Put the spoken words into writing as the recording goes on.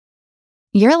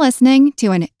You're listening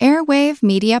to an Airwave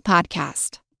Media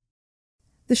Podcast.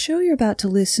 The show you're about to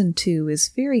listen to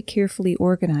is very carefully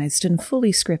organized and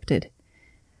fully scripted.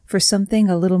 For something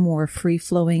a little more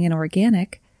free-flowing and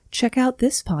organic, check out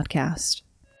this podcast.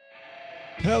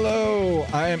 Hello,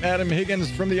 I am Adam Higgins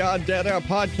from the Odd Dad Out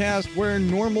podcast, where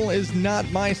normal is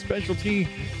not my specialty.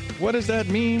 What does that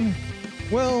mean?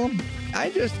 Well, I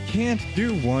just can't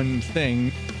do one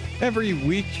thing. Every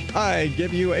week, I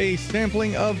give you a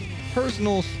sampling of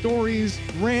personal stories,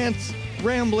 rants,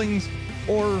 ramblings,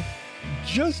 or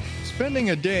just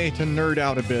spending a day to nerd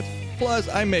out a bit. Plus,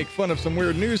 I make fun of some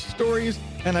weird news stories,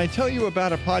 and I tell you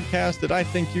about a podcast that I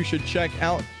think you should check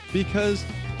out because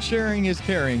sharing is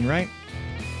caring, right?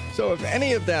 So if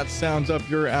any of that sounds up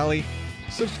your alley,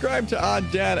 subscribe to Odd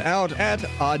Dad Out at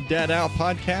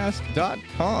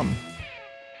odddadaoutpodcast.com.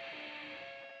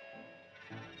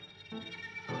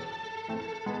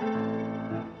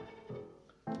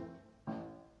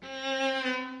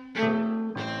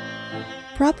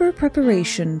 Proper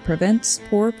preparation prevents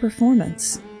poor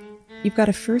performance. You've got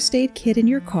a first aid kit in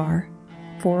your car,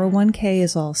 401k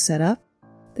is all set up,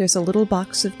 there's a little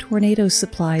box of tornado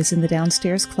supplies in the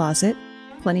downstairs closet,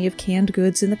 plenty of canned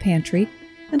goods in the pantry,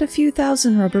 and a few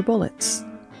thousand rubber bullets.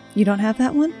 You don't have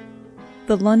that one?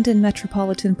 The London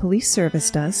Metropolitan Police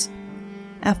Service does.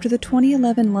 After the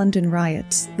 2011 London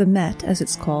riots, the Met, as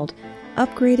it's called,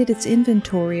 upgraded its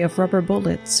inventory of rubber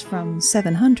bullets from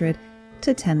 700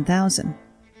 to 10,000.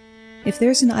 If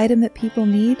there's an item that people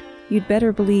need, you'd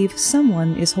better believe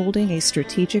someone is holding a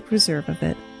strategic reserve of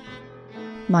it.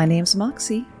 My name's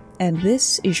Moxie, and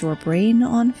this is your Brain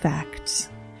on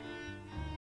Facts.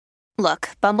 Look,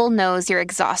 Bumble knows you're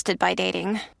exhausted by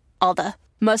dating. All the,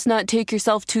 must not take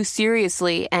yourself too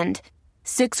seriously, and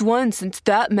 6'1" since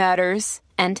that matters,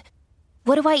 and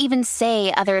what do I even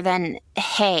say other than,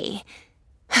 hey?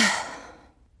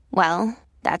 Well,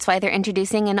 that's why they're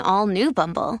introducing an all-new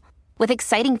Bumble, with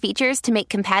exciting features to make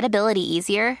compatibility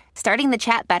easier, starting the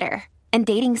chat better, and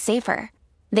dating safer.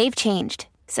 They've changed,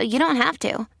 so you don't have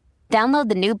to. Download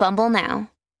the new Bumble now.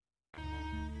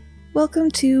 Welcome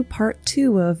to Part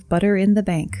 2 of Butter in the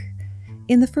Bank.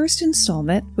 In the first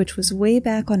installment, which was way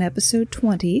back on episode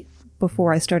 20,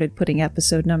 before I started putting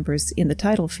episode numbers in the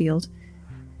title field,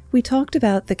 we talked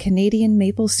about the Canadian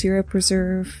maple syrup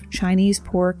reserve, Chinese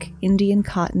pork, Indian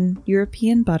cotton,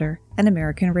 European butter, and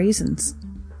American raisins.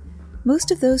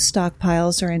 Most of those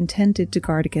stockpiles are intended to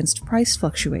guard against price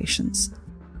fluctuations.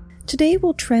 Today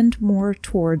we'll trend more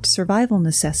toward survival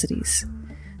necessities,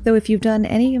 though if you've done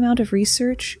any amount of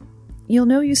research, you'll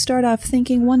know you start off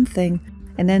thinking one thing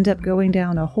and end up going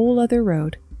down a whole other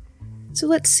road. So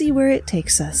let's see where it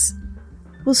takes us.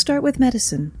 We'll start with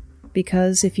medicine,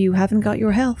 because if you haven't got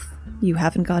your health, you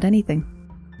haven't got anything.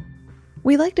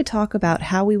 We like to talk about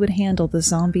how we would handle the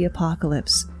zombie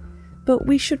apocalypse, but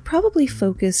we should probably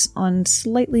focus on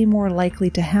slightly more likely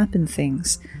to happen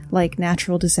things, like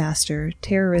natural disaster,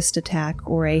 terrorist attack,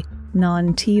 or a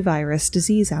non-T-virus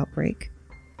disease outbreak.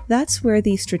 That's where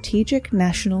the Strategic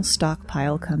National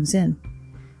Stockpile comes in.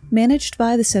 Managed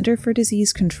by the Center for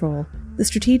Disease Control, the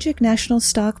Strategic National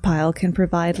Stockpile can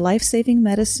provide life-saving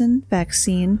medicine,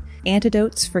 vaccine,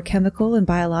 antidotes for chemical and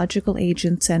biological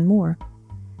agents, and more.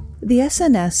 The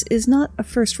SNS is not a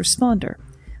first responder,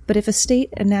 but if a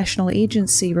state and national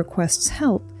agency requests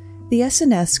help, the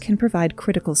SNS can provide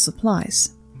critical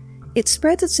supplies. It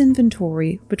spreads its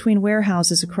inventory between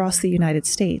warehouses across the United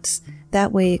States.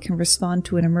 That way it can respond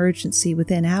to an emergency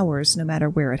within hours, no matter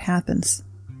where it happens.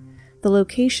 The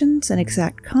locations and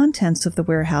exact contents of the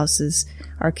warehouses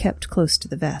are kept close to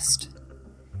the vest.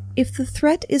 If the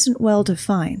threat isn't well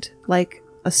defined, like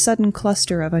a sudden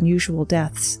cluster of unusual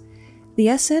deaths, the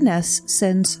SNS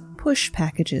sends push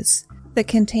packages that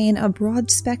contain a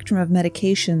broad spectrum of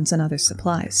medications and other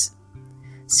supplies.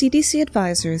 CDC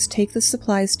advisors take the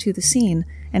supplies to the scene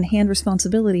and hand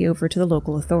responsibility over to the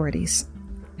local authorities.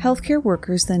 Healthcare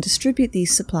workers then distribute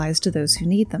these supplies to those who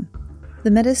need them.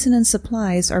 The medicine and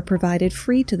supplies are provided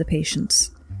free to the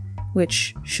patients,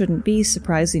 which shouldn't be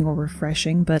surprising or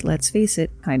refreshing, but let's face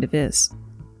it, kind of is.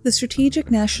 The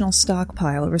Strategic National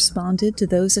Stockpile responded to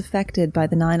those affected by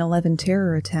the 9/11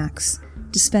 terror attacks,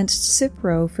 dispensed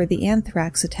Cipro for the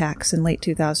anthrax attacks in late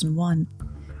 2001,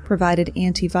 provided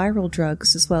antiviral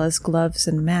drugs as well as gloves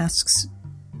and masks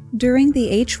during the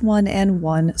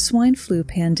H1N1 swine flu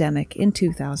pandemic in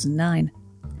 2009.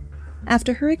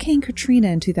 After Hurricane Katrina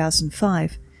in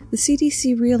 2005, the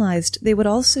CDC realized they would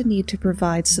also need to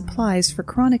provide supplies for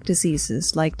chronic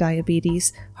diseases like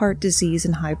diabetes, heart disease,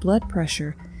 and high blood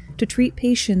pressure to treat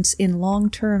patients in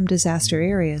long-term disaster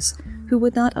areas who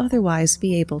would not otherwise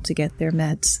be able to get their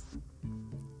meds.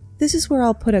 This is where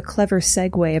I'll put a clever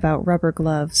segue about rubber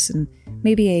gloves and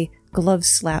maybe a glove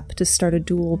slap to start a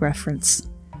dual reference.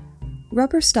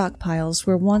 Rubber stockpiles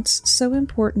were once so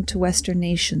important to Western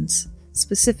nations,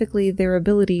 specifically their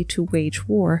ability to wage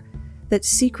war, that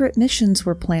secret missions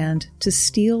were planned to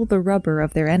steal the rubber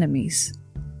of their enemies.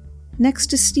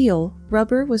 Next to steel,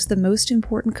 rubber was the most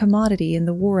important commodity in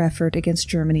the war effort against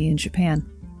Germany and Japan.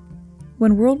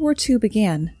 When World War II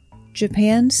began,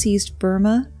 Japan seized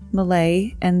Burma,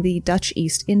 Malay, and the Dutch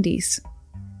East Indies.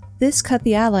 This cut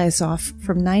the Allies off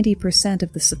from 90%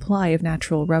 of the supply of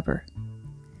natural rubber.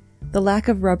 The lack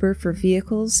of rubber for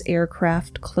vehicles,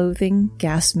 aircraft, clothing,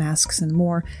 gas masks, and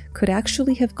more could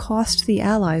actually have cost the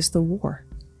Allies the war.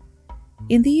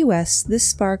 In the US, this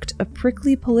sparked a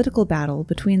prickly political battle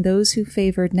between those who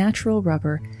favored natural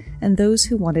rubber and those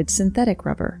who wanted synthetic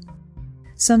rubber.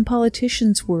 Some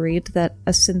politicians worried that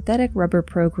a synthetic rubber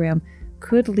program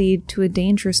could lead to a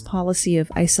dangerous policy of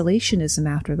isolationism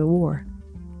after the war.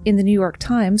 In the New York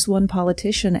Times, one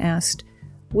politician asked,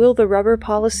 "Will the rubber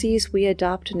policies we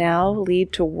adopt now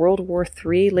lead to World War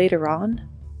III later on?"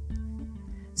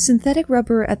 Synthetic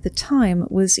rubber at the time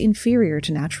was inferior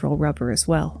to natural rubber as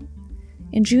well.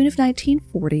 In June of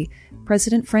 1940,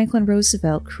 President Franklin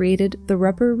Roosevelt created the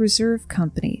Rubber Reserve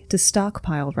Company to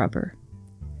stockpile rubber.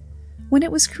 When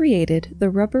it was created, the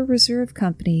Rubber Reserve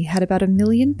Company had about 1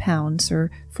 million pounds or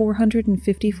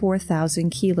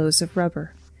 454,000 kilos of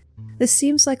rubber. This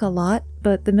seems like a lot,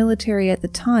 but the military at the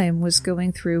time was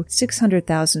going through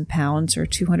 600,000 pounds or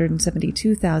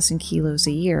 272,000 kilos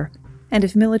a year, and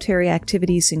if military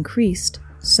activities increased,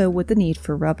 so would the need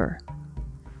for rubber.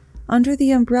 Under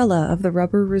the umbrella of the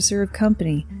Rubber Reserve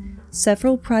Company,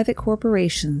 several private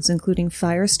corporations, including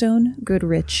Firestone,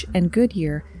 Goodrich, and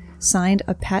Goodyear, signed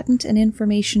a patent and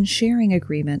information sharing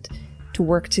agreement to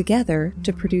work together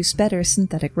to produce better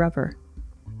synthetic rubber.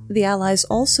 The Allies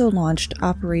also launched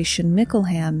Operation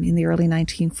Mickleham in the early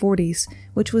 1940s,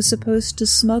 which was supposed to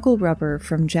smuggle rubber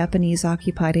from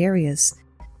Japanese-occupied areas,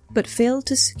 but failed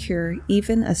to secure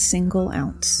even a single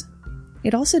ounce.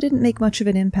 It also didn't make much of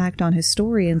an impact on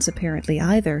historians apparently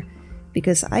either,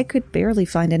 because I could barely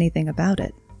find anything about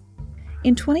it.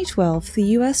 In 2012, the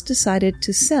US decided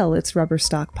to sell its rubber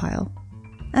stockpile.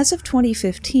 As of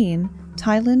 2015,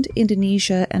 Thailand,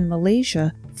 Indonesia, and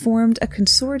Malaysia formed a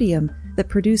consortium that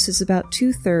produces about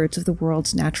 2/3 of the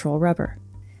world's natural rubber.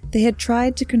 They had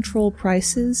tried to control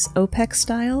prices, OPEC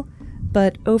style,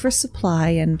 but oversupply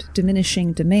and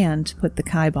diminishing demand put the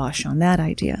kibosh on that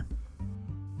idea.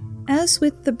 As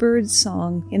with the bird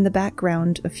song in the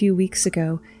background a few weeks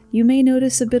ago, you may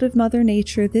notice a bit of Mother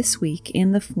Nature this week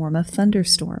in the form of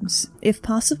thunderstorms. If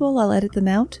possible, I'll edit them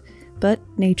out, but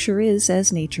nature is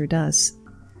as nature does.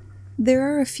 There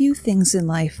are a few things in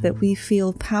life that we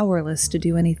feel powerless to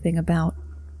do anything about,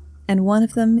 and one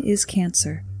of them is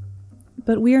cancer.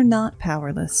 But we are not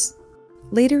powerless.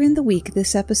 Later in the week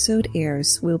this episode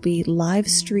airs will be Live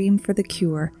Stream for the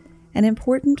Cure, an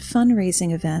important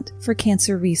fundraising event for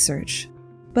cancer research.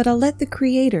 But I'll let the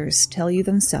creators tell you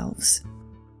themselves.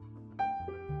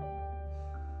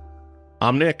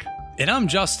 I'm Nick. And I'm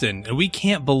Justin, and we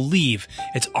can't believe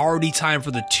it's already time for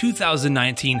the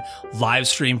 2019 Live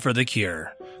Stream for the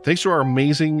Cure. Thanks to our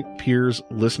amazing peers,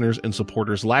 listeners, and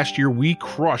supporters, last year we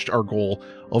crushed our goal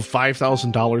of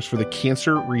 $5,000 for the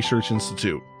Cancer Research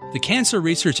Institute. The Cancer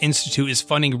Research Institute is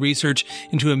funding research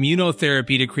into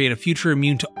immunotherapy to create a future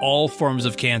immune to all forms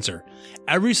of cancer.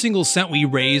 Every single cent we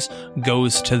raise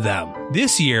goes to them.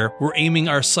 This year, we're aiming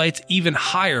our sights even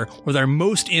higher with our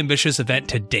most ambitious event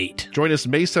to date. Join us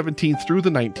May 17th through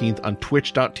the 19th on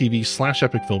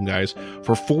twitch.tv/epicfilmguys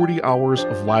for 40 hours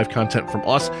of live content from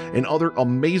us and other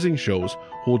amazing shows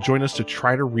who will join us to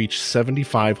try to reach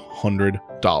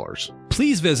 $7,500.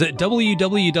 Please visit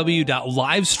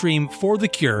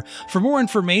www.livestreamforthecure for more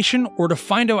information or to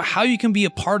find out how you can be a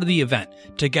part of the event.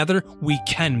 Together, we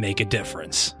can make a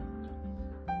difference.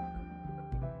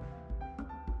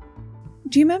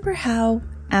 Do you remember how,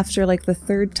 after the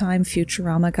third time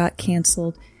Futurama got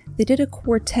canceled, they did a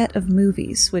quartet of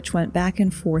movies which went back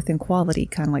and forth in quality,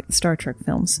 kind of like the Star Trek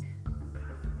films?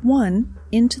 One,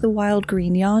 Into the Wild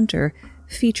Green Yonder,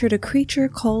 featured a creature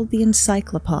called the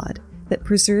Encyclopod that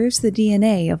preserves the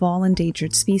DNA of all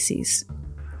endangered species.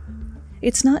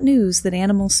 It's not news that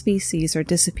animal species are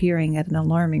disappearing at an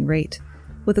alarming rate,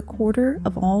 with 1/4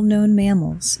 of all known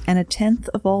mammals and 1/10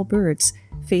 of all birds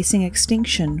facing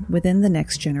extinction within the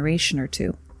next generation or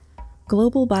two.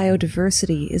 Global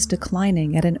biodiversity is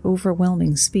declining at an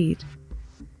overwhelming speed.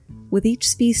 With each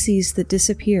species that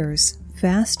disappears,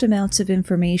 vast amounts of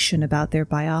information about their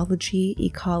biology,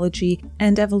 ecology,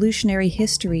 and evolutionary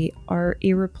history are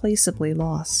irreplaceably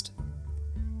lost.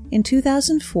 In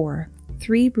 2004,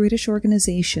 3 British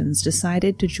organizations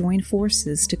decided to join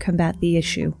forces to combat the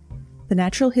issue: the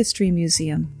Natural History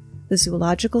Museum, the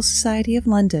Zoological Society of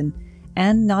London,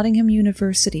 and Nottingham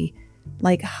University,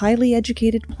 like highly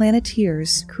educated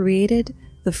planeteers, created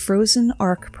the Frozen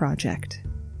Ark Project.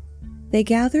 They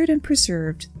gathered and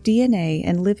preserved DNA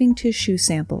and living tissue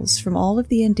samples from all of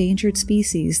the endangered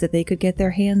species that they could get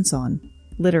their hands on,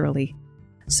 literally,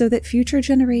 so that future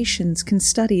generations can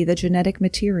study the genetic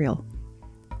material.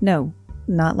 No,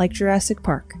 not like Jurassic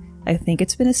Park. I think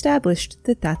it's been established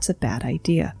that that's a bad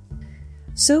idea.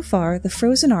 So far, the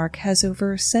Frozen Ark has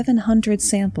over 700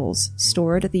 samples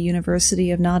stored at the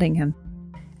University of Nottingham,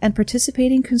 and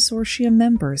participating consortium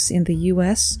members in the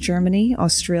US, Germany,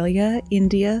 Australia,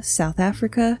 India, South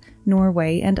Africa,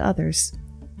 Norway, and others.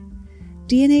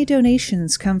 DNA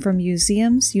donations come from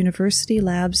museums, university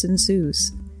labs, and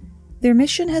zoos. Their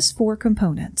mission has 4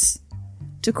 components: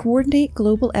 to coordinate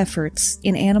global efforts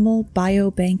in animal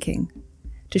biobanking,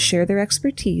 to share their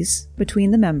expertise between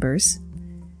the members,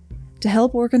 to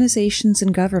help organizations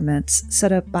and governments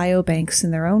set up biobanks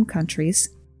in their own countries,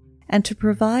 and to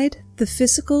provide the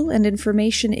physical and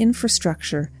information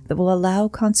infrastructure that will allow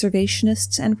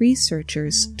conservationists and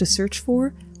researchers to search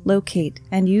for, locate,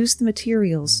 and use the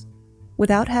materials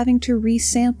without having to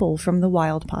resample from the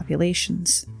wild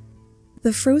populations.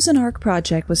 The Frozen Ark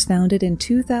Project was founded in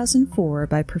 2004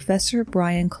 by Professor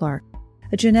Brian Clark,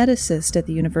 a geneticist at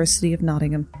the University of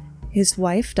Nottingham, his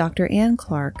wife, Dr. Anne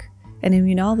Clark, an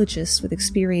immunologist with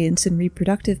experience in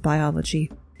reproductive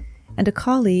biology, and a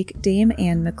colleague, Dame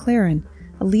Anne McLaren,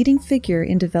 a leading figure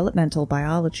in developmental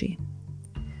biology.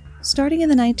 Starting in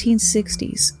the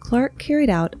 1960s, Clark carried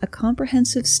out a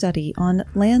comprehensive study on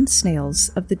land snails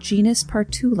of the genus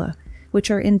Partula, which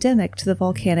are endemic to the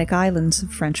volcanic islands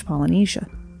of French Polynesia.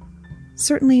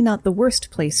 Certainly not the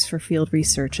worst place for field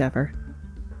research ever.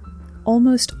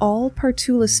 Almost all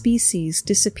Partula species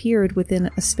disappeared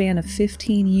within a span of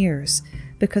 15 years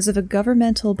because of a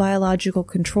governmental biological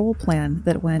control plan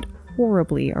that went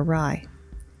horribly awry.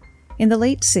 In the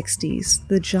late 60s,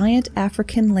 the giant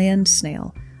African land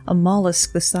snail, a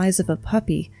mollusk the size of a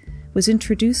puppy, was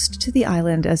introduced to the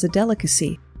island as a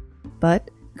delicacy, but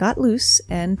got loose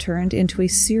and turned into a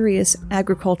serious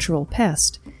agricultural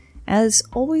pest, as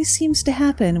always seems to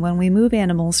happen when we move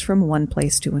animals from one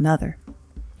place to another.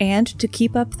 And to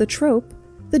keep up the trope,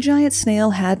 the giant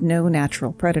snail had no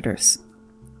natural predators.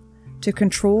 To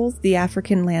control the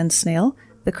African land snail,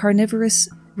 the carnivorous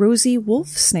rosy wolf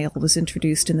snail was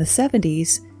introduced in the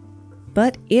 70s,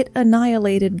 but it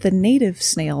annihilated the native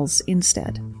snails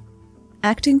instead.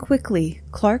 Acting quickly,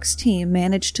 Clark's team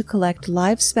managed to collect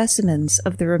live specimens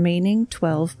of the remaining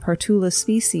 12 Partula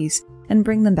species and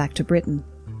bring them back to Britain.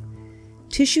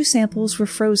 Tissue samples were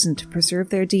frozen to preserve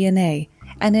their DNA,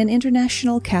 and an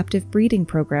international captive breeding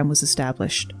program was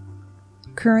established.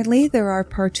 Currently, there are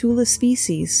Partula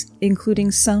species,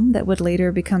 including some that would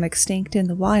later become extinct in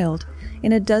the wild,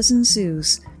 in a dozen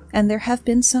zoos, and there have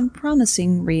been some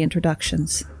promising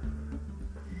reintroductions.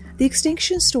 The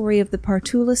extinction story of the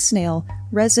Partula snail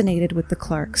resonated with the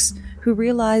Clarks, who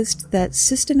realized that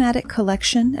systematic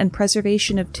collection and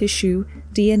preservation of tissue,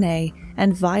 DNA,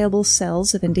 and viable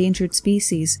cells of endangered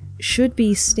species should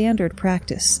be standard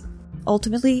practice,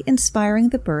 ultimately inspiring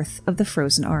the birth of the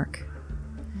Frozen Ark.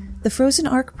 The Frozen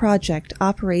Ark Project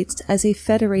operates as a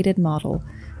federated model,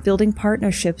 building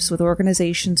partnerships with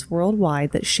organizations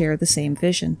worldwide that share the same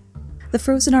vision. The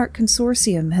Frozen Ark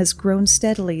Consortium has grown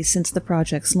steadily since the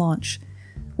project's launch,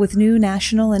 with new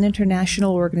national and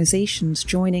international organizations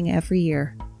joining every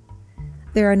year.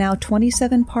 There are now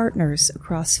 27 partners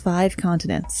across 5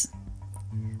 continents.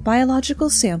 Biological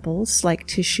samples, like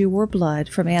tissue or blood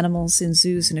from animals in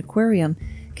zoos and aquarium,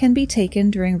 can be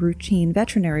taken during routine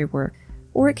veterinary work,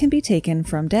 or it can be taken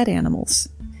from dead animals.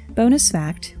 Bonus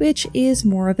fact, which is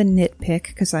more of a nitpick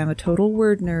because I'm a total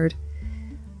word nerd,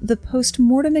 the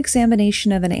post-mortem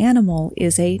examination of an animal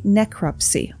is a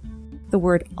necropsy. The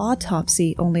word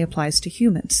autopsy only applies to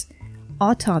humans.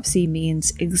 Autopsy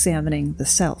means examining the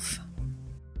self.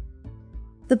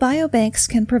 The biobanks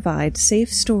can provide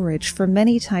safe storage for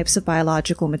many types of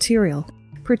biological material,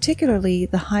 particularly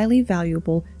the highly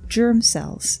valuable germ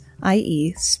cells,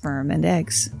 i.e. sperm and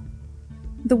eggs.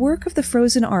 The work of the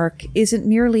Frozen Ark isn't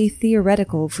merely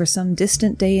theoretical for some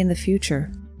distant day in the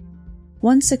future.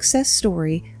 One success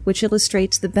story, which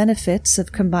illustrates the benefits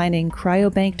of combining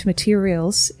cryobanked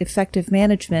materials, effective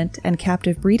management, and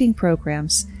captive breeding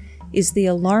programs, is the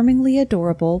alarmingly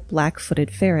adorable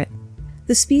black-footed ferret.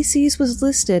 The species was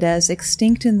listed as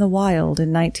extinct in the wild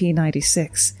in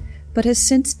 1996, but has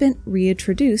since been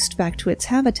reintroduced back to its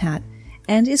habitat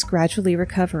and is gradually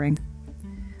recovering.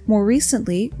 More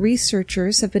recently,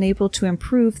 researchers have been able to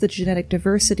improve the genetic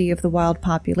diversity of the wild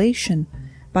population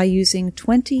by using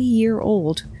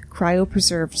 20-year-old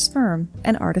cryopreserved sperm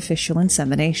and artificial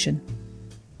insemination.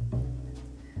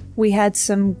 We had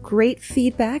some great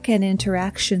feedback and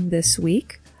interaction this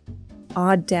week.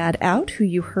 Odd Dad Out, who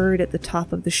you heard at the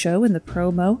top of the show in the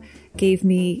promo, gave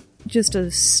me just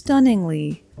a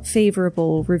stunningly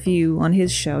favorable review on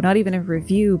his show. Not even a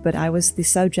review, but I was the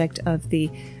subject of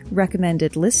the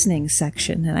recommended listening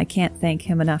section, and I can't thank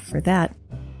him enough for that.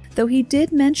 Though he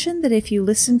did mention that if you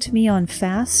listen to me on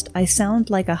fast, I sound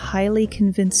like a highly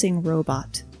convincing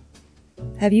robot.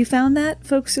 Have you found that,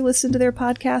 folks who listen to their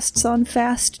podcasts on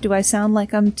fast? Do I sound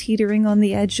like I'm teetering on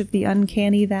the edge of the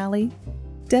uncanny valley?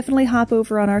 Definitely hop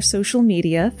over on our social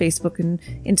media, Facebook and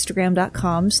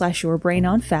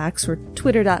Instagram.com/YourBrainOnFacts or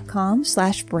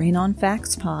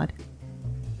Twitter.com/BrainOnFactsPod.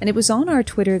 And it was on our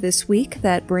Twitter this week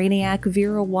that Brainiac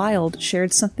Vera Wild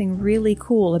shared something really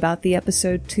cool about the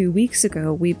episode 2 weeks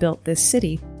ago, We Built This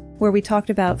City, where we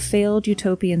talked about failed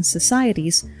utopian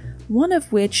societies, one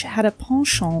of which had a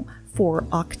penchant for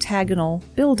octagonal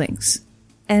buildings.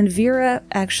 And Vera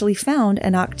actually found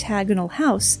an octagonal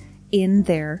house in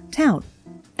their town.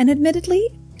 And admittedly,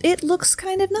 it looks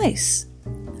kind of nice.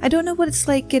 I don't know what it's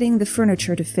like getting the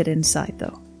furniture to fit inside,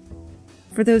 though.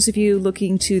 For those of you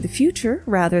looking to the future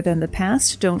rather than the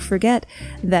past, don't forget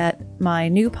that my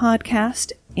new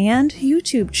podcast and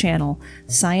YouTube channel,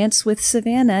 Science with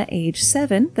Savannah, age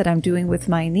 7, that I'm doing with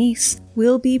my niece,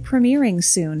 will be premiering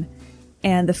soon.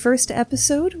 And the first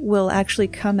episode will actually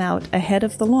come out ahead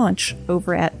of the launch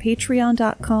over at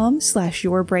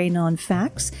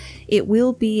patreon.com/YourBrainOnFacts. It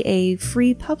will be a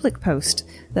free public post,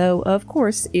 though, of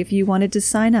course, if you wanted to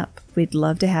sign up, we'd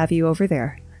love to have you over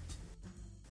there.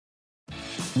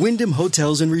 Wyndham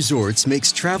Hotels & Resorts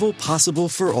makes travel possible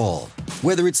for all.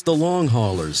 Whether it's the long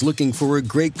haulers looking for a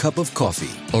great cup of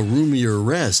coffee, a roomier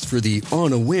rest for the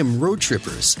on-a-whim road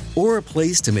trippers, or a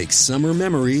place to make summer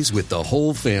memories with the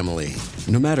whole family.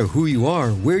 No matter who you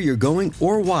are, where you're going,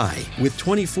 or why, with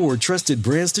 24 trusted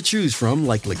brands to choose from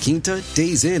like La Quinta,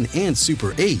 Days Inn, and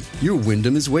Super 8, your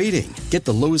Wyndham is waiting. Get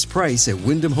the lowest price at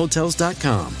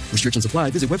WyndhamHotels.com. Restrictions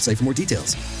apply. Visit website for more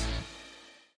details.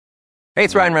 Hey,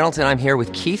 it's Ryan Reynolds, and I'm here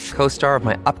with Keith, co-star of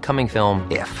my upcoming film,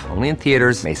 If, only in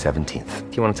theaters May 17th.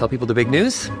 Do you want to tell people the big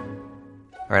news?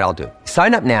 All right, I'll do it.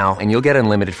 Sign up now and you'll get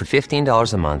unlimited for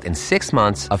 $15 a month and 6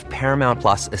 months of Paramount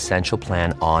Plus Essential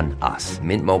Plan on us.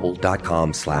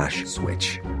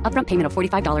 MintMobile.com/switch. Upfront payment of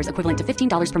 $45 equivalent to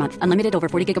 $15 per month. Unlimited over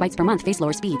 40 gigabytes per month. Face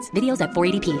lower speeds. Videos at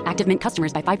 480p. Active Mint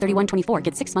customers by 531.24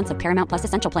 get 6 months of Paramount Plus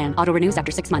Essential Plan. Auto renews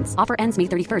after 6 months. Offer ends May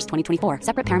 31st, 2024.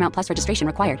 Separate Paramount Plus registration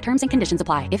required. Terms and conditions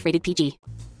apply if rated PG.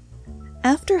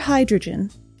 After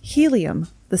hydrogen, helium,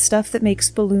 the stuff that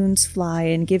makes balloons fly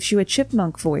and gives you a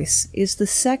chipmunk voice, is the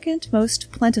second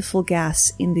most plentiful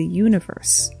gas in the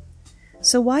universe.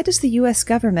 So why does the US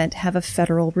government have a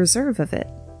federal reserve of it?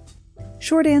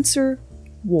 Short answer,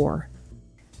 war.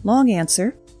 Long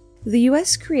answer, the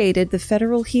US created the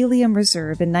Federal Helium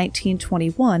Reserve in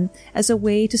 1921 as a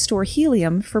way to store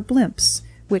helium for blimps,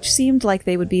 which seemed like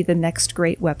they would be the next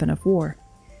great weapon of war.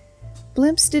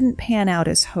 Blimps didn't pan out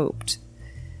as hoped.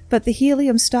 But the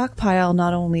helium stockpile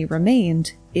not only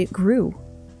remained, it grew.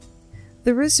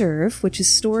 The reserve, which is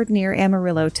stored near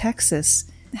Amarillo, Texas,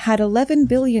 had 11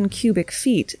 billion cubic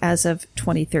feet as of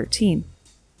 2013.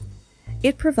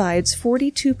 It provides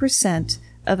 42%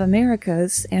 of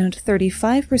America's and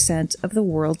 35% of the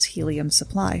world's helium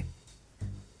supply.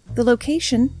 The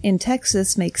location in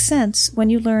Texas makes sense when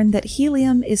you learn that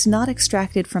helium is not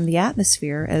extracted from the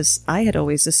atmosphere, as I had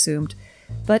always assumed,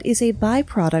 but is a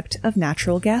byproduct of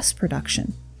natural gas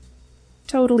production.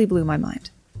 Totally blew my mind.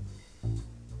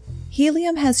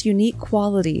 Helium has unique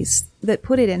qualities that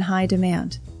put it in high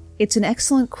demand. It's an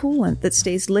excellent coolant that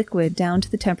stays liquid down to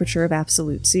the temperature of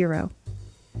absolute zero.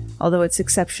 Although it's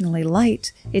exceptionally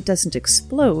light, it doesn't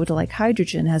explode like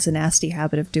hydrogen has a nasty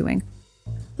habit of doing.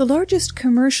 The largest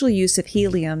commercial use of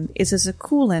helium is as a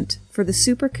coolant for the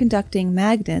superconducting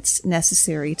magnets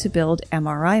necessary to build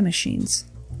MRI machines.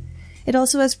 It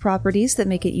also has properties that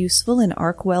make it useful in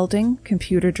arc welding,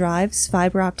 computer drives,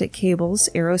 fiber optic cables,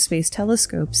 aerospace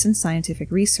telescopes, and scientific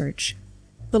research.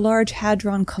 The Large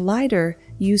Hadron Collider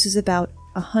uses about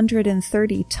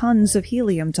 130 tons of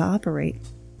helium to operate.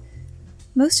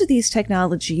 Most of these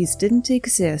technologies didn't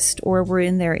exist or were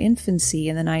in their infancy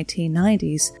in the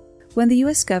 1990s when the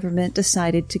U.S. government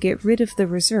decided to get rid of the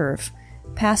reserve,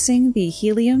 passing the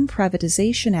Helium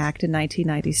Privatization Act in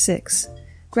 1996.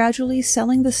 Gradually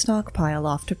selling the stockpile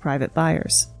off to private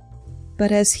buyers.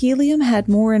 But as helium had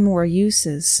more and more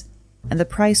uses, and the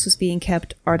price was being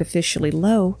kept artificially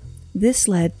low, This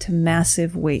led to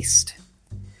massive waste.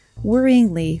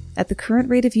 Worryingly, at the current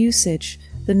rate of usage,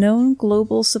 the known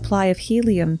global supply of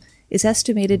helium is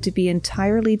estimated to be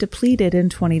entirely depleted in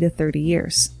 20 to 30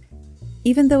 years.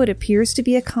 Even though it appears to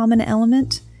be a common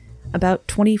element, about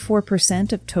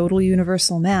 24% of total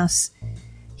universal mass,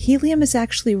 helium is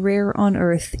actually rare on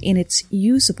Earth in its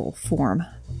usable form.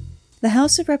 The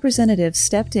House of Representatives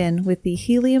stepped in with the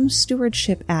Helium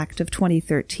Stewardship Act of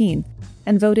 2013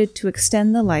 and voted to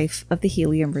extend the life of the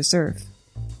helium reserve.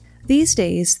 These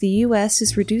days, the U.S.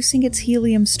 is reducing its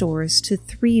helium stores to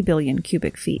 3 billion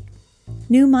cubic feet.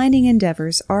 New mining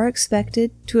endeavors are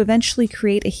expected to eventually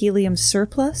create a helium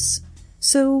surplus,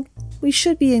 so we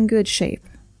should be in good shape.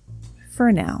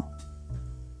 For now.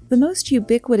 The most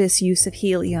ubiquitous use of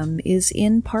helium is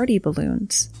in party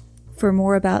balloons. For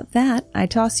more about that, I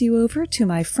toss you over to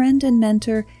my friend and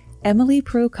mentor, Emily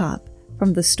Prokop,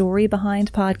 from the Story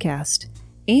Behind podcast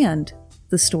and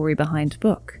the Story Behind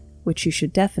book, which you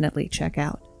should definitely check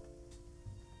out.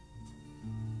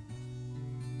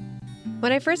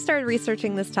 When I first started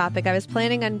researching this topic, I was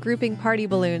planning on grouping party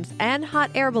balloons and hot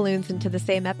air balloons into the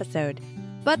same episode.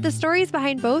 But the stories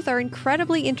behind both are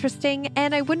incredibly interesting,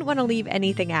 and I wouldn't want to leave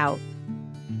anything out.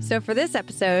 So for this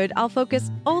episode, I'll focus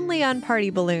only on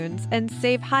party balloons and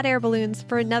save hot air balloons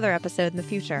for another episode in the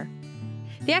future.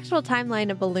 The actual timeline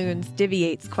of balloons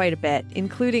deviates quite a bit,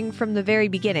 including from the very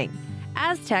beginning.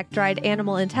 Aztec dried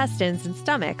animal intestines and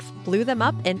stomachs, blew them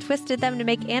up and twisted them to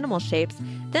make animal shapes,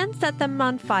 then set them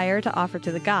on fire to offer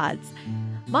to the gods.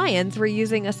 Mayans were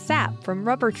using a sap from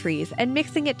rubber trees and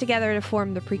mixing it together to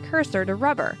form the precursor to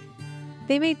rubber.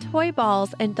 They made toy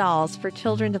balls and dolls for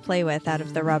children to play with out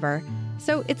of the rubber.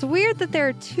 So it's weird that there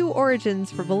are two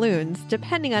origins for balloons,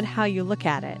 depending on how you look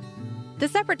at it. The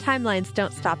separate timelines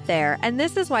don't stop there, and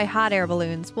this is why hot air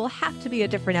balloons will have to be a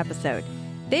different episode.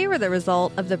 They were the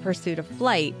result of the pursuit of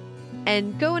flight,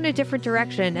 and go in a different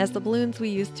direction as the balloons we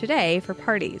use today for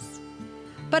parties.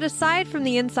 But aside from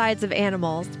the insides of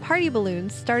animals, party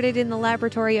balloons started in the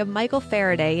laboratory of Michael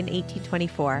Faraday in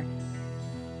 1824.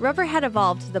 Rubber had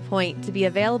evolved to the point to be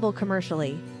available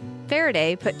commercially.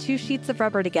 Faraday put two sheets of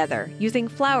rubber together, using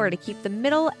flour to keep the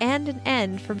middle and an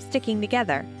end from sticking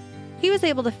together. He was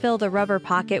able to fill the rubber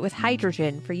pocket with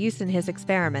hydrogen for use in his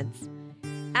experiments.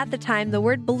 At the time, the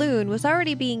word balloon was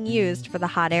already being used for the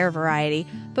hot air variety,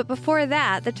 but before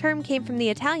that, the term came from the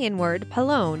Italian word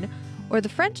pallone, or the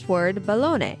French word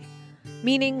ballone,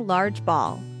 meaning large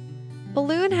ball.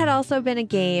 Balloon had also been a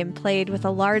game played with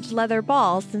a large leather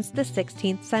ball since the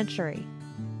 16th century.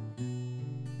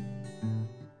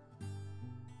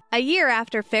 A year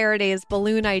after Faraday's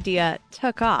balloon idea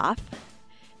took off,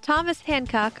 Thomas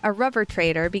Hancock, a rubber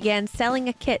trader, began selling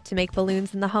a kit to make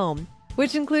balloons in the home,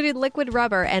 which included liquid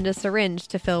rubber and a syringe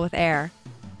to fill with air.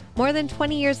 More than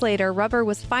 20 years later, rubber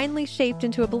was finally shaped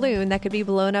into a balloon that could be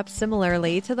blown up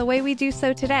similarly to the way we do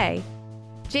so today.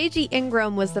 J.G.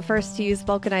 Ingram was the first to use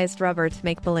vulcanized rubber to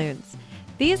make balloons.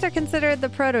 These are considered the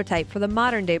prototype for the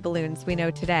modern-day balloons we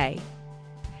know today.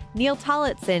 Neil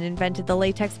Tillotson invented the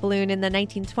latex balloon in the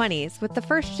 1920s, with the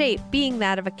first shape being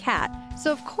that of a cat,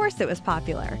 so of course it was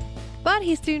popular. But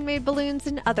he soon made balloons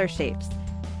in other shapes.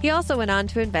 He also went on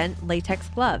to invent latex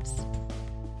gloves.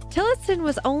 Tillotson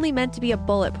was only meant to be a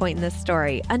bullet point in this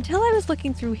story until I was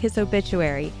looking through his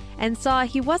obituary and saw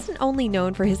he wasn't only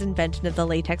known for his invention of the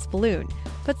latex balloon,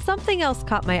 but something else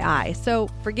caught my eye, so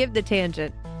forgive the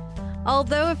tangent.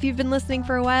 Although if you've been listening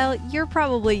for a while, you're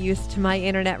probably used to my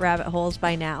internet rabbit holes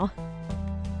by now.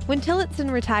 When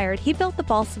Tillotson retired, he built the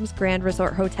Balsams Grand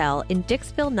Resort Hotel in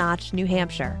Dixville Notch, New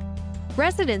Hampshire.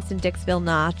 Residents in Dixville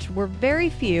Notch were very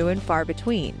few and far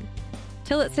between.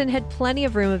 Tillotson had plenty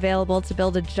of room available to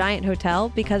build a giant hotel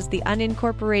because the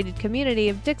unincorporated community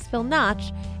of Dixville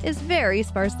Notch is very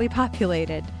sparsely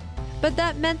populated. But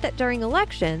that meant that during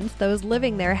elections, those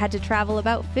living there had to travel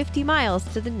about 50 miles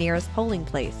to the nearest polling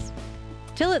place.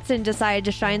 Tillotson decided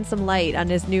to shine some light on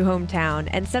his new hometown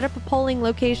and set up a polling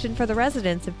location for the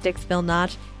residents of Dixville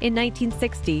Notch in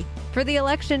 1960 for the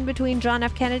election between John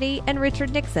F. Kennedy and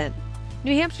Richard Nixon.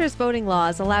 New Hampshire's voting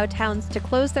laws allow towns to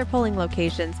close their polling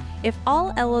locations if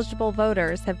all eligible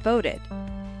voters have voted.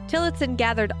 Tillotson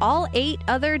gathered all 8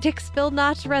 other Dixville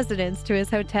Notch residents to his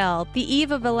hotel the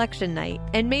eve of election night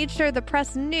and made sure the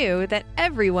press knew that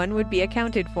everyone would be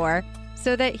accounted for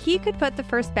so that he could put the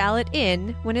first ballot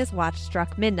in when his watch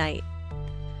struck midnight.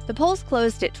 The polls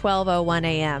closed at 12:01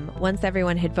 a.m. once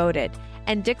everyone had voted,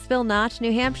 and Dixville Notch,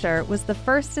 New Hampshire was the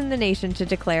first in the nation to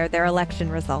declare their election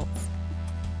results.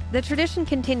 The tradition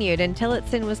continued, and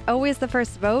Tillotson was always the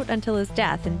first vote until his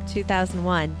death in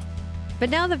 2001. But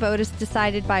now the vote is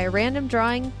decided by a random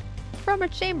drawing from a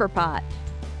chamber pot.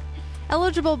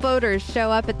 Eligible voters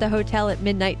show up at the hotel at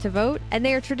midnight to vote, and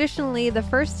they are traditionally the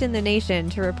first in the nation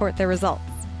to report their results.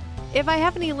 If I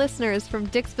have any listeners from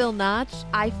Dixville Notch,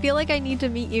 I feel like I need to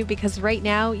meet you because right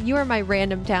now you are my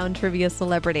random town trivia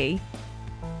celebrity.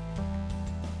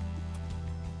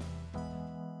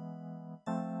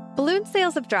 Balloon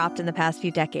sales have dropped in the past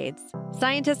few decades.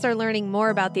 Scientists are learning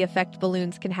more about the effect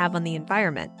balloons can have on the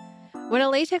environment. When a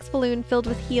latex balloon filled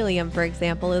with helium, for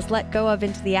example, is let go of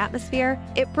into the atmosphere,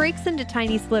 it breaks into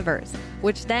tiny slivers,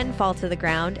 which then fall to the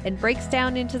ground and breaks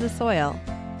down into the soil.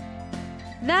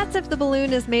 That's if the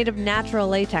balloon is made of natural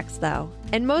latex, though,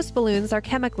 and most balloons are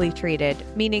chemically treated,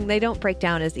 meaning they don't break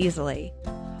down as easily.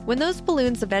 When those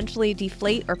balloons eventually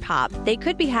deflate or pop, they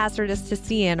could be hazardous to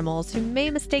sea animals who may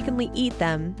mistakenly eat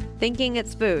them, thinking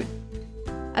it's food.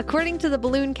 According to the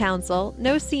Balloon Council,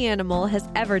 no sea animal has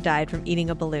ever died from eating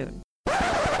a balloon.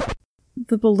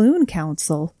 The Balloon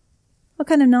Council? What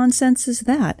kind of nonsense is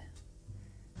that?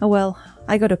 Oh well,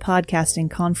 I go to podcasting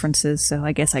conferences, so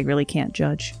I guess I really can't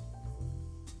judge.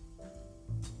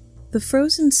 The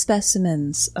frozen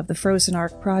specimens of the Frozen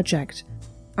Ark project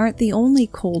aren't the only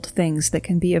cold things that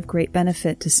can be of great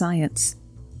benefit to science.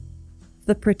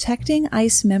 The Protecting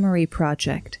Ice Memory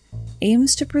Project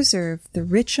aims to preserve the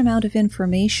rich amount of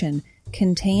information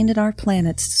contained in our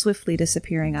planet's swiftly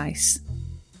disappearing ice.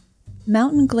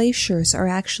 Mountain glaciers are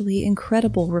actually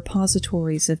incredible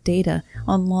repositories of data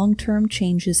on long-term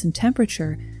changes in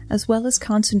temperature, as well as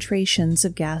concentrations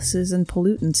of gases and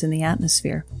pollutants in the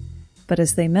atmosphere. But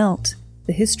as they melt,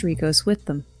 the history goes with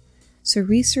them. So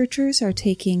researchers are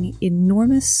taking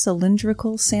enormous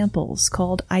cylindrical samples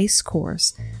called ice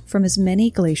cores from as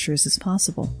many glaciers as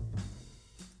possible.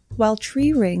 While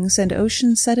tree rings and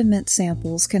ocean sediment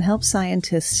samples can help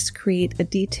scientists create a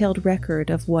detailed record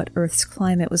of what Earth's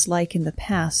climate was like in the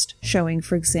past, showing,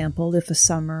 for example, if a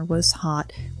summer was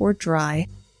hot or dry,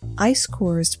 ice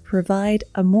cores provide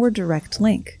a more direct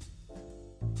link.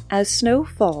 As snow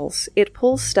falls, it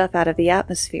pulls stuff out of the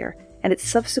atmosphere, and it's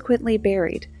subsequently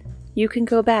buried. You can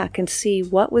go back and see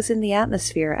what was in the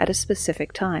atmosphere at a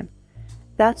specific time.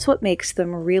 That's what makes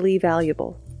them really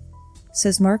valuable,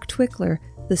 says Mark Twickler,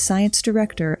 the science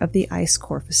director of the Ice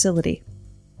Core facility.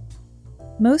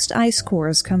 Most ice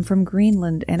cores come from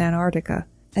Greenland and Antarctica,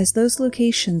 as those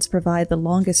locations provide the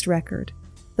longest record,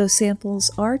 though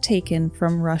samples are taken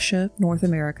from Russia, North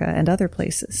America, and other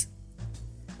places.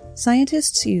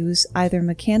 Scientists use either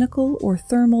mechanical or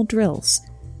thermal drills,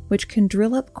 which can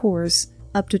drill up cores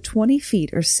up to 20 feet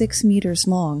or 6 meters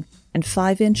long and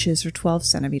 5 inches or 12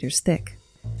 centimeters thick.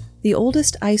 The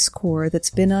oldest ice core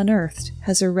that's been unearthed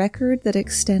has a record that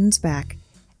extends back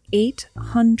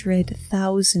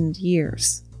 800,000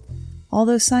 years,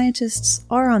 although scientists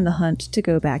are on the hunt to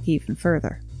go back even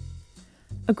further.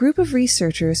 A group of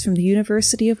researchers from the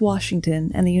University of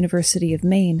Washington and the University of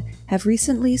Maine have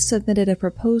recently submitted a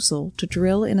proposal to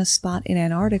drill in a spot in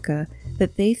Antarctica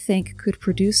that they think could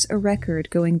produce a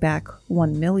record going back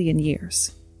 1 million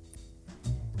years.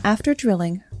 After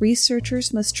drilling,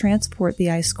 researchers must transport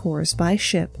the ice cores by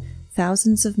ship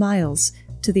thousands of miles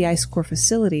to the ice core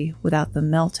facility without them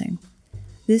melting.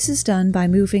 This is done by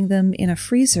moving them in a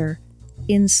freezer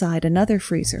inside another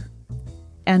freezer,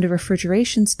 and a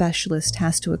refrigeration specialist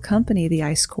has to accompany the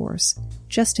ice cores,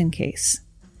 just in case.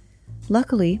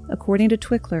 Luckily, according to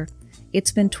Twickler,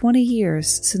 it's been 20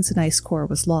 years since an ice core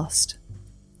was lost.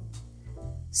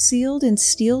 Sealed in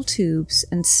steel tubes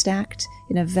and stacked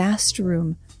in a vast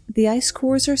room, the ice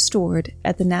cores are stored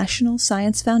at the National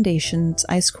Science Foundation's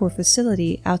Ice Core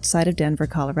facility outside of Denver,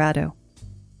 Colorado.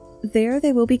 There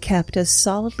they will be kept as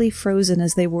solidly frozen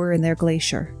as they were in their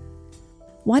glacier.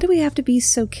 Why do we have to be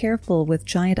so careful with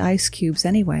giant ice cubes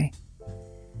anyway?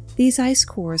 These ice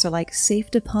cores are like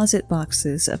safe deposit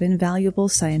boxes of invaluable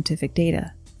scientific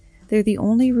data. They're the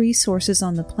only resources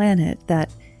on the planet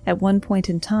that, at one point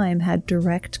in time, had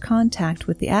direct contact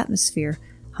with the atmosphere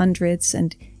hundreds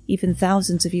and even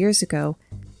thousands of years ago,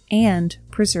 and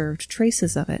preserved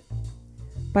traces of it.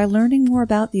 By learning more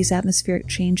about these atmospheric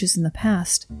changes in the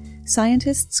past,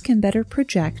 scientists can better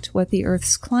project what the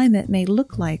Earth's climate may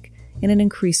look like in an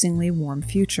increasingly warm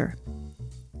future.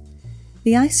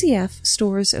 The ICF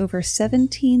stores over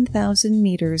 17,000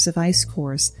 meters of ice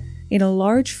cores in a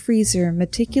large freezer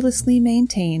meticulously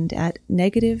maintained at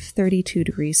negative 32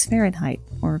 degrees Fahrenheit,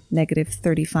 or negative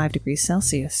 35 degrees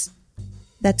Celsius.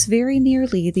 That's very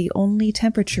nearly the only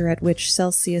temperature at which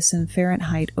Celsius and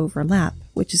Fahrenheit overlap,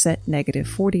 which is at negative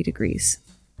 40 degrees.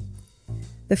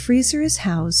 The freezer is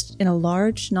housed in a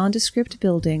large, nondescript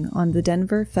building on the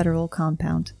Denver Federal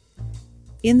Compound.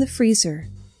 In the freezer,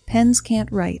 pens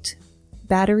can't write,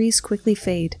 batteries quickly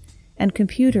fade, and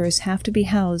computers have to be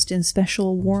housed in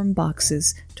special warm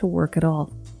boxes to work at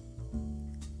all.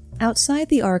 Outside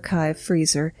the archive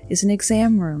freezer is an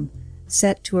exam room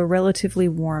set to a relatively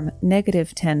warm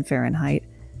 -10 Fahrenheit,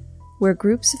 where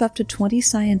groups of up to 20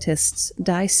 scientists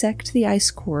dissect the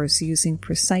ice cores using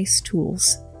precise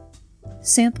tools.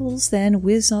 Samples then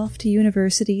whiz off to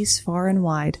universities far and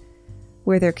wide,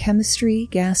 where their chemistry,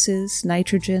 gases,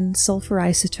 nitrogen, sulfur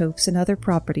isotopes, and other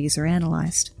properties are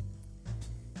analyzed.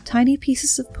 Tiny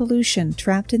pieces of pollution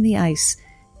trapped in the ice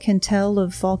can tell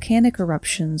of volcanic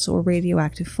eruptions or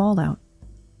radioactive fallout.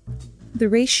 The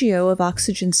ratio of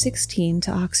oxygen-16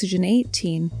 to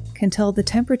oxygen-18 can tell the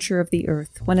temperature of the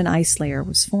Earth when an ice layer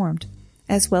was formed,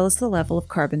 as well as the level of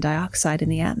carbon dioxide in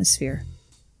the atmosphere.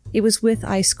 It was with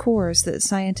ice cores that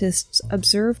scientists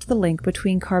observed the link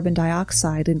between carbon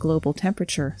dioxide and global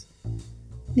temperature.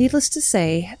 Needless to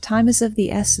say, time is of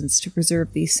the essence to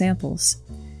preserve these samples.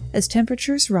 As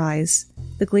temperatures rise,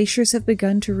 the glaciers have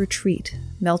begun to retreat,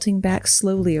 melting back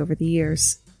slowly over the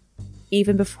years.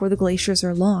 Even before the glaciers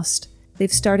are lost,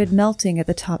 they've started melting at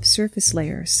the top surface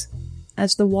layers.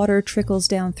 As the water trickles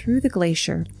down through the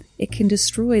glacier, it can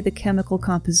destroy the chemical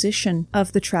composition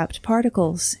of the trapped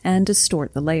particles and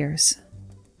distort the layers.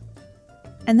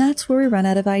 And that's where we run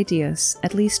out of ideas,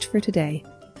 at least for today.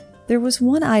 There was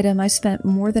one item I spent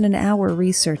more than an hour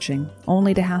researching,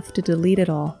 only to have to delete it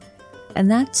all, and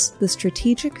that's the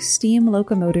Strategic Steam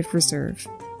Locomotive Reserve.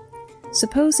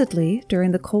 Supposedly,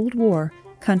 during the Cold War,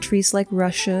 countries like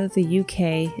Russia, the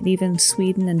UK, and even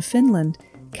Sweden and Finland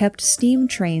kept steam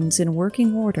trains in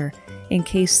working order in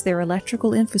case their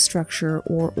electrical infrastructure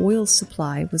or oil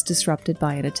supply was disrupted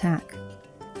by an attack.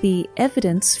 The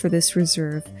evidence for this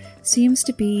reserve seems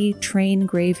to be train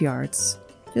graveyards,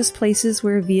 just places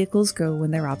where vehicles go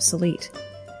when they're obsolete.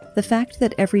 The fact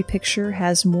that every picture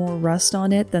has more rust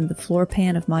on it than the floor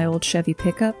pan of my old Chevy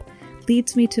pickup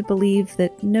leads me to believe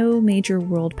that no major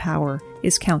world power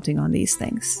is counting on these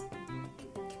things.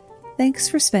 Thanks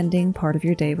for spending part of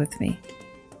your day with me.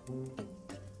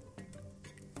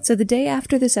 So the day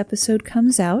after this episode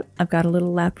comes out, I've got a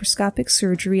little laparoscopic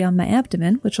surgery on my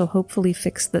abdomen, which will hopefully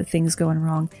fix the things going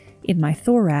wrong in my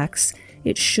thorax.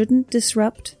 It shouldn't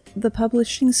disrupt the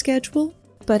publishing schedule,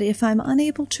 but if I'm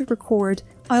unable to record,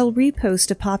 I'll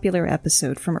repost a popular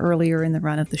episode from earlier in the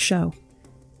run of the show.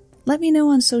 Let me know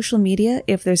on social media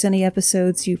if there's any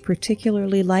episodes you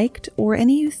particularly liked or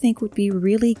any you think would be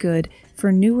really good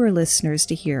for newer listeners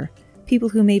to hear, people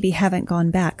who maybe haven't gone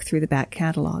back through the back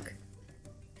catalog.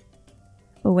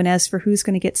 Oh, and as for who's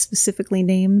going to get specifically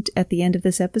named at the end of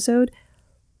this episode,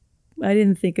 I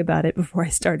didn't think about it before I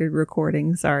started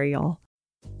recording. Sorry, y'all.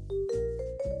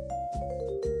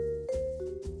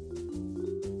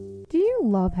 Do you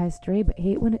love history but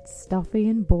hate when it's stuffy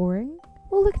and boring?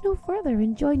 Well, look no further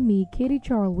and join me, Katie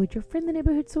Charlwood, your friendly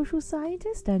neighbourhood social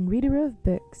scientist and reader of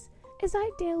books, as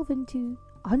I delve into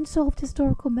unsolved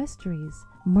historical mysteries,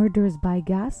 murders by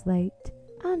gaslight,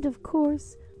 and of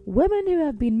course, women who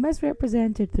have been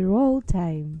misrepresented through all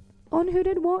time. On Who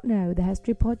Did What Now, the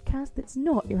history podcast that's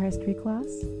not your history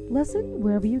class. Listen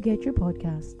wherever you get your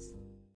podcasts.